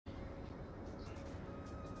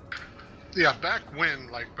Yeah, back when,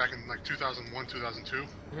 like back in like 2001, 2002,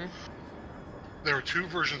 there were two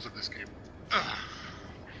versions of this game. Ugh,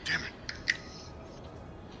 damn it.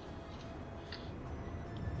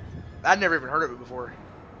 I'd never even heard of it before.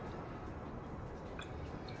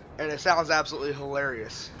 And it sounds absolutely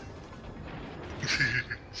hilarious.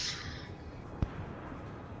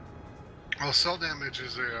 Well, Cell Damage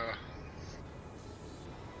is a...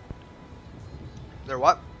 They're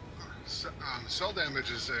what? Cell Damage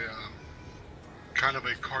is a kind of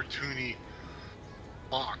a cartoony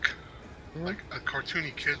mock. Like a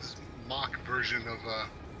cartoony kid's mock version of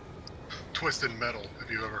Twisted Metal, if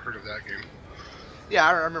you've ever heard of that game. Yeah,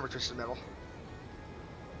 I remember Twisted Metal.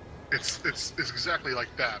 It's exactly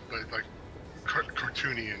like that, but like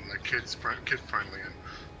cartoony and like kid friendly, and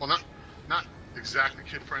well, not exactly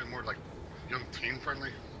kid friendly, more like young teen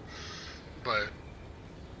friendly, but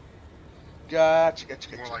Gotcha.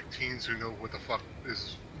 more like teens who know what the fuck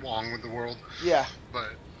is wrong with the world. Yeah.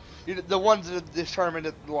 But the ones that determine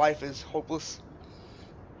that life is hopeless.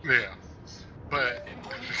 yeah, but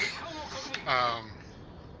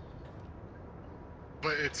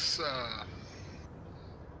but it's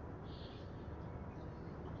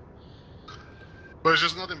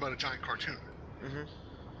just nothing but a giant cartoon.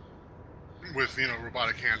 With, you know,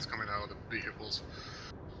 robotic hands coming out of the vehicles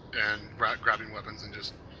and grabbing weapons and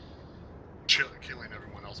just killing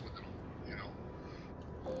everyone else with them, you know.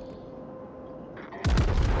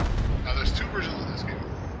 Now there's two versions of this game.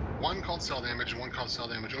 One called Cell Damage and one called Cell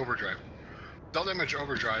Damage Overdrive. Cell Damage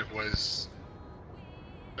Overdrive was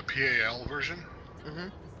the PAL version.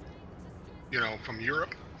 You know, from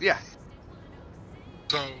Europe. Yeah.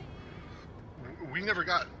 So we never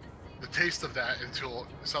got the taste of that until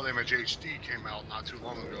Cell Damage HD came out not too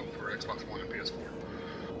long ago for Xbox One and PS4.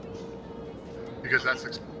 Because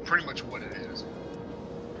that's pretty much what it is.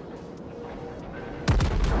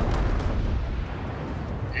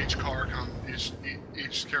 Each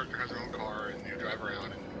character has their own car, and you drive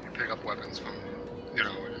around and you pick up weapons from, you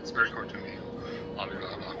know, it's very cartoony, blah blah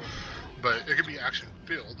blah blah. But it could be action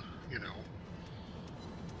filled, you know.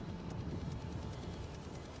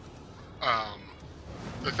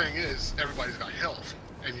 The thing is, everybody's got health,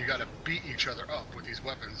 and you gotta beat each other up with these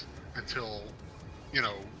weapons until, you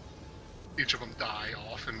know, each of them die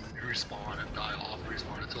off and respawn and die off,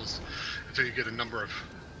 respawn until you get a number of,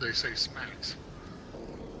 they say, smacks.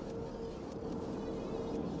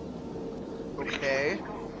 Okay.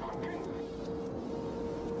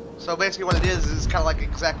 So basically what it is kind of like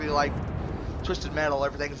exactly like Twisted Metal.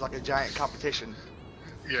 Everything's like a giant competition.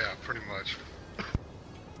 Yeah, pretty much.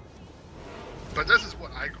 But this is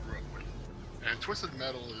what I grew up with. And Twisted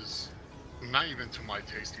Metal is not even to my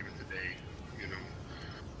taste even today, you know.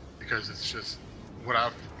 Because it's just what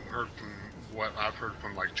I've heard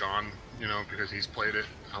from like John, you know, because he's played it.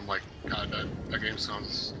 I'm like, God, that game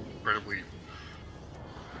sounds incredibly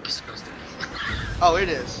disgusting. Oh, it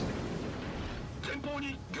is. But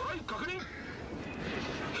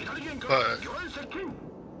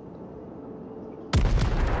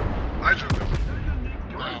I drew it.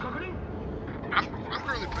 I'm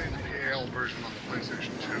currently playing the PAL version on the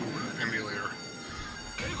PlayStation 2 emulator.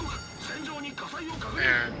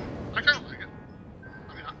 And I kind of like it.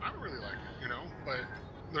 I mean, I really like it, you know, but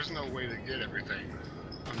there's no way to get everything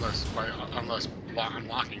unless by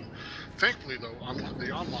unlocking. Thankfully, though,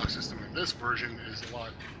 the unlock system in this version is a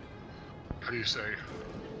lot, how do you say,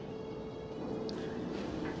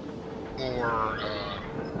 more,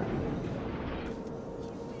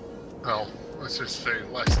 well, let's just say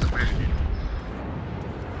less demanding.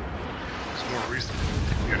 It's more reasonable,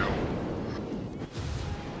 you know.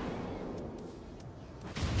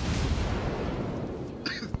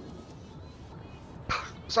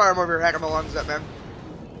 Sorry, I'm over here hacking my lungs up, man.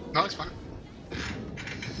 No, it's fine.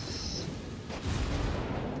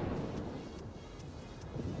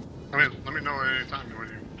 I mean, let me know at any time when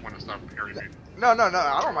you want to stop hearing me. No, I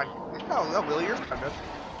don't mind. No, Billy, you're fine, man.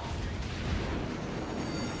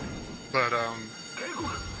 But,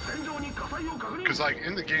 because like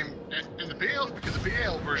in the game, in the PAL, because the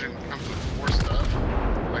PAL version comes with more stuff,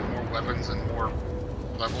 like more weapons and more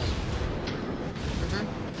levels,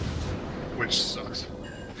 which sucks.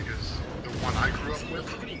 Because the one I grew up with,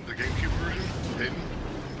 the GameCube version, didn't.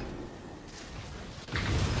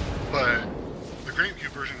 But the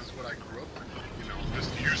GameCube version is what I grew up with. You know, I'm just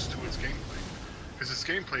used to its gameplay. Because its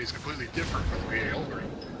gameplay is completely different from the PAL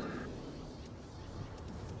version.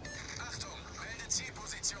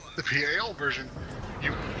 The PAL version,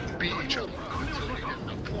 you beat each other until you get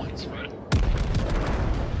enough points, right?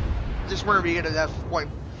 Just whenever you get to that point.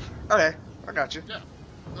 Okay, I got you. Yeah.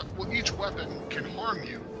 Well, each weapon can harm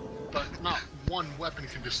you but not one weapon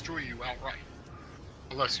can destroy you outright.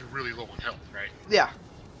 Unless you're really low on health, right? Yeah.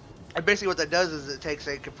 And basically what that does is it takes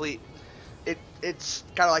a complete... It's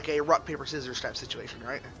kind of like a rock, paper, scissors type situation,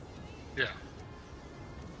 right? Yeah.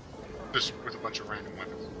 Just with a bunch of random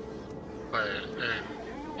weapons. But,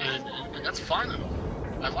 and that's fine and all.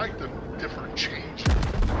 I like the different change in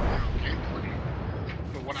gameplay.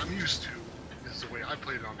 But what I'm used to is the way I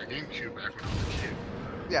played it on the GameCube back when I was a kid.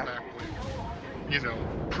 Yeah. Back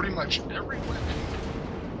when, pretty much every weapon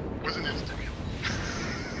was an instant kill.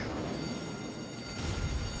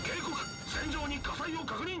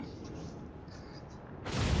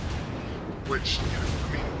 Which, I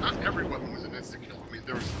mean, not every weapon was an instant kill. I mean,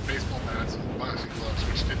 there was baseball bats and boxing gloves,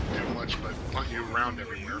 which didn't do much but punt you around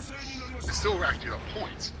everywhere. It still racked you up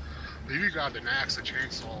points. But if you got an axe, a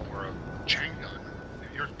chainsaw, or a chain gun,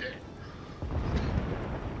 you're dead.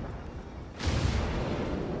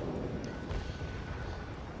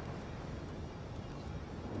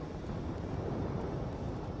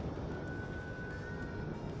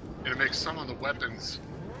 And it makes some of the weapons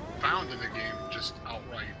found in the game just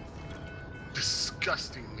outright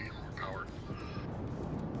disgustingly overpowered.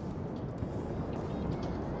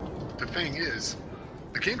 The thing is,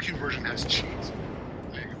 the GameCube version has cheats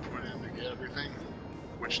that you can put in to get everything,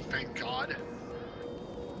 which thank God,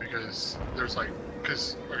 because there's okay,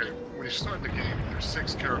 when you start the game, there's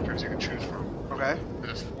 6 characters you can choose from. Okay.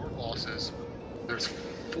 There's 4 bosses, there's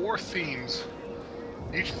 4 themes,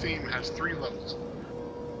 each theme has 3 levels.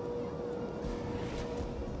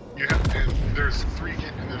 There's 3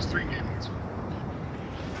 game modes.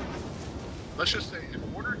 Let's just say, in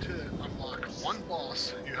order to unlock one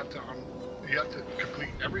boss, you have to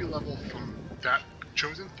complete every level from that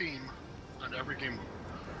chosen theme on every game mode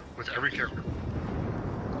with every character.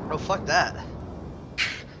 Oh, fuck that.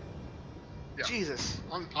 Yeah. Jesus.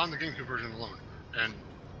 On the GameCube version alone, and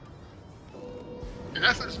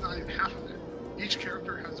that's not even half of it. Each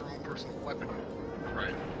character has their own personal weapon,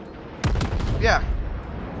 right? Yeah.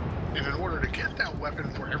 And in order to get that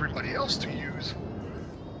weapon for everybody else to use,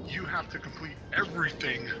 you have to complete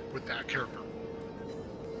everything with that character.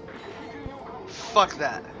 Fuck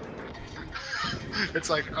that. It's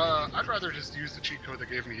like, I'd rather just use the cheat code that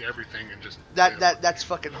gave me everything and just... That's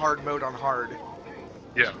fucking hard mode on hard.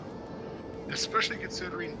 Yeah. Especially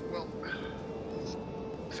considering, well...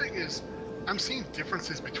 The thing is, I'm seeing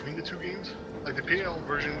differences between the 2 games. Like the PL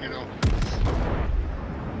version,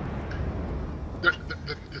 the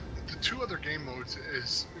 2 other game modes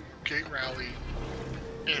is Gate Rally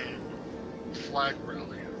and Flag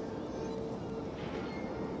Rally.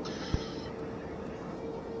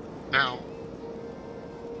 Now,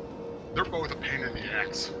 they're both a pain in the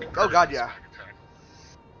ass. Oh god, yeah.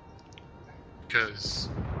 Because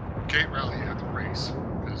Gate Rally you have to race,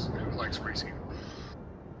 because it likes racing.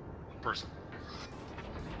 Person.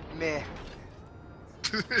 Meh.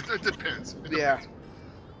 It depends. It Yeah. depends.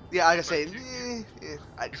 Yeah, like I say, You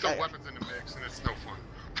throw weapons in the mix and it's no fun.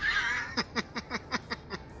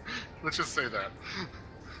 Let's just say that.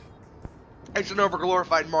 It's an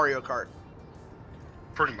overglorified Mario Kart.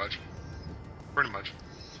 Pretty much. Pretty much.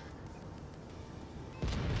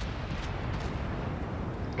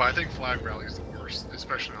 But I think Flag Rally is the worst,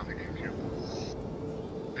 especially on the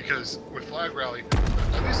GameCube. Because with Flag Rally,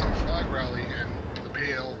 at least on Flag Rally and the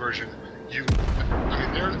PAL version, there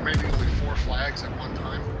may be only 4 flags at one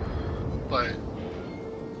time, but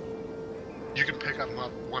you can pick them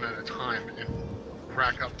up one at a time and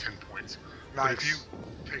rack up 10 points. Nice. But if you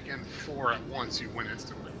take in 4 at once, you win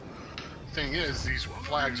instantly. Thing is, these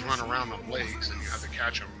flags run around on legs, and you have to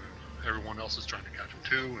catch them. And everyone else is trying to catch them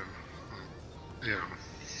too, and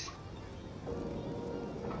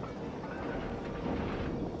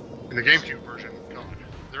In the GameCube version, God,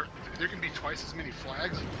 there can be twice as many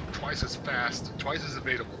flags, twice as fast, twice as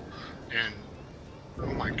evadable, and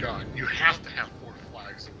oh my God, you have to have 4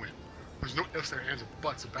 flags to win. There's no ifs, ands, or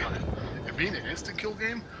buts about it. And being an instant kill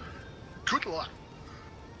game, good luck.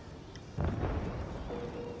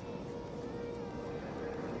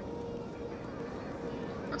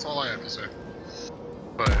 That's all I have to say.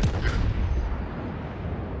 But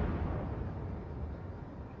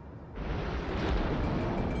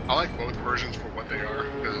I like both versions for what they are,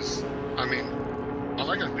 because I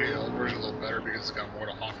like the DL version a little better because it's got more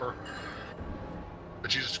to offer.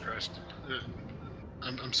 But Jesus Christ,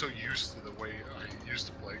 I'm so used to the way I used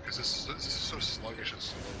to play, because this is so sluggish and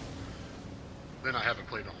slow. Then I haven't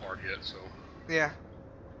played it hard yet, so. Yeah.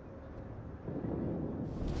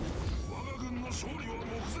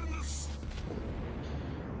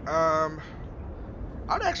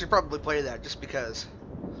 I'd actually probably play that just because.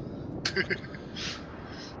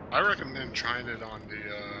 I recommend trying it on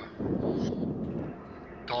the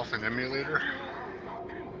Dolphin Emulator.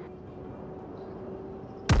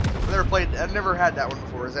 I've never had that one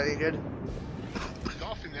before. Is that any good? The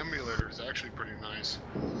Dolphin Emulator is actually pretty nice.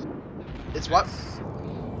 It's what?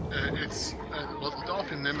 Well, the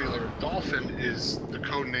Dolphin Emulator. Dolphin is the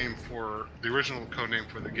original code name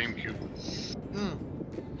for the GameCube. Hmm.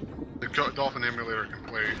 The Dolphin Emulator can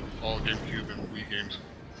play all GameCube and Wii games.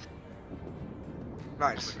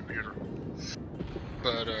 Nice. On the computer.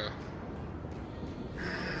 But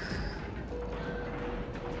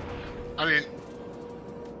I mean,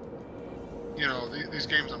 you know, these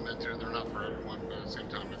games I'm into, they're not for everyone, but at the same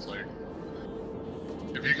time, it's like,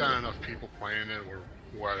 if you got enough people playing it or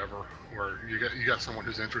whatever, or you got someone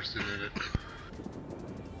who's interested in it,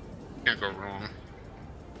 can't go wrong.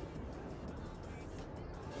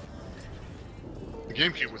 The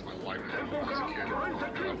GameCube was my life when I was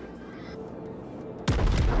a kid.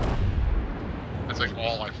 That's like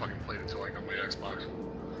all I fucking played until I got my Xbox.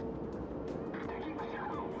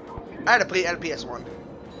 I had a PS1.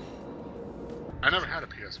 I never had a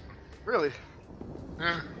PS1. Really?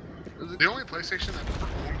 Yeah. The only PlayStation I've ever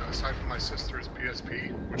owned, aside from my sister's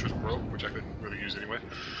PSP, which was broke, which I couldn't really use anyway,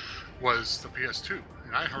 was the PS2,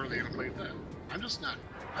 and I hardly even played that. I'll just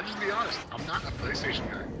be honest, I'm not a PlayStation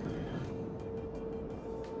guy.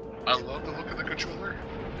 I love the look of the controller,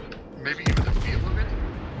 maybe even the feel of it.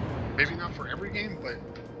 Maybe not for every game, but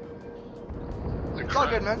it's all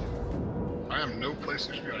good, man. I am no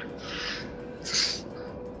PlayStation guy.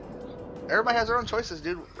 Everybody has their own choices,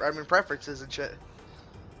 dude. I mean, preferences and shit.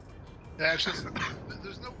 Yeah, it's just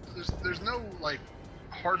there's no like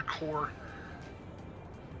hardcore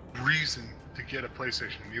reason to get a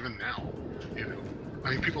PlayStation even now. You know,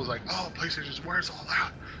 I mean, people's like, oh, PlayStation's where's all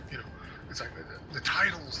that? You know, it's like the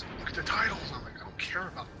titles. Look at the titles. I'm like, I don't care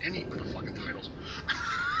about any of the fucking titles.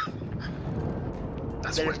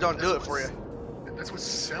 They just don't do it for you. That's what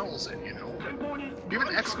sells it, you know. Even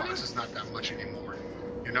Xbox is not that much anymore.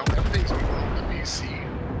 You know, everything's moving over to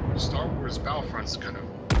PC. Star Wars Battlefront's kind of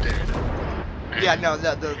dead. And yeah, no,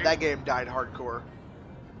 that game died hardcore.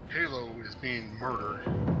 Halo is being murdered.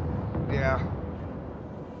 Yeah.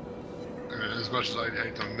 And as much as I'd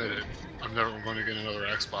hate to admit it, I'm never going to get another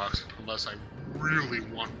Xbox unless I really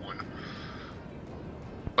want one.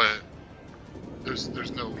 But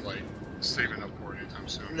there's no like saving up for it anytime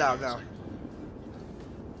soon. No. Like,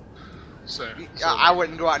 so I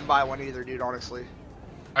wouldn't go out and buy one either, dude, honestly.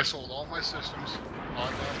 I sold all my systems, all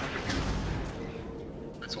I got my computer.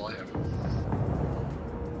 That's all I have.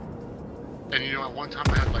 And you know, at one time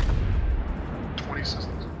I had like 20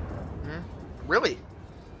 systems. Hmm? Really?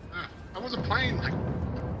 Yeah, I wasn't playing like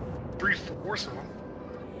 3/4 of them.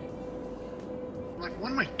 I'm like,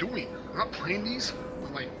 what am I doing? I'm not playing these?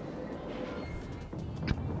 I'm like,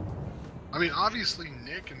 I mean, obviously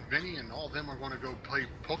Nick and Vinny and all of them are going to go play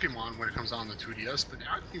Pokemon when it comes out on the 2DS, but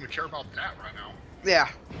I don't even care about that right now. Yeah.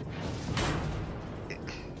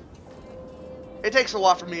 It takes a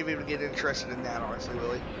lot for me to even get interested in that, honestly,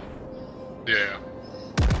 Willie. Yeah.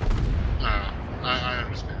 I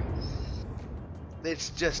understand.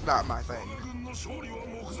 It's just not my thing.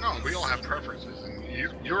 No, we all have preferences, and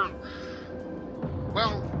you're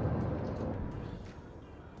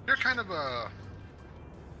kind of a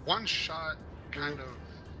one-shot kind of.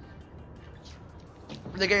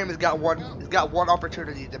 The game has got one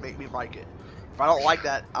opportunity to make me like it. If I don't like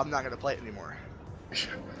that, I'm not gonna play it anymore.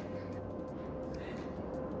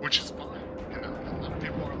 Which is fine, you know. A lot of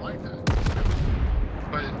people are like that.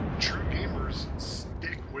 But true gamers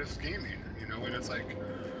stick with gaming, you know. And it's like,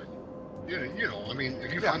 you know. I mean,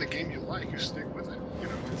 if you find a game you like, you stick with it. You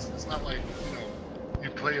know, it's not like, you know, you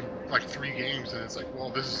play like 3 games and it's like, well,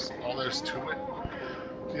 this is all there's to it.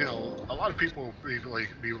 You know, a lot of people be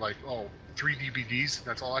like, oh, 3 DVDs,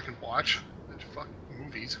 that's all I can watch. It's fuck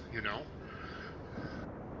movies, you know.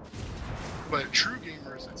 But true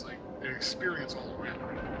gamers, it's like an experience all around.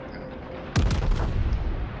 You know?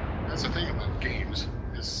 That's the thing about games,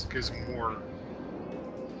 is gives more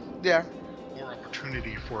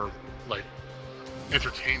opportunity for like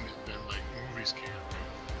entertainment than like movies can.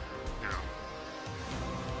 You know,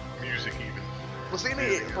 music even. Well, see,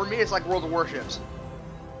 for me, it's like World of Warships.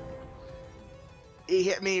 It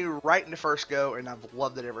hit me right in the first go, and I've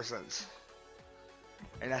loved it ever since.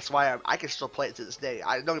 And that's why I can still play it to this day.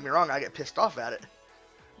 Don't get me wrong, I get pissed off at it,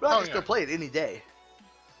 but I can still play it any day.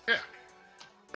 Yeah.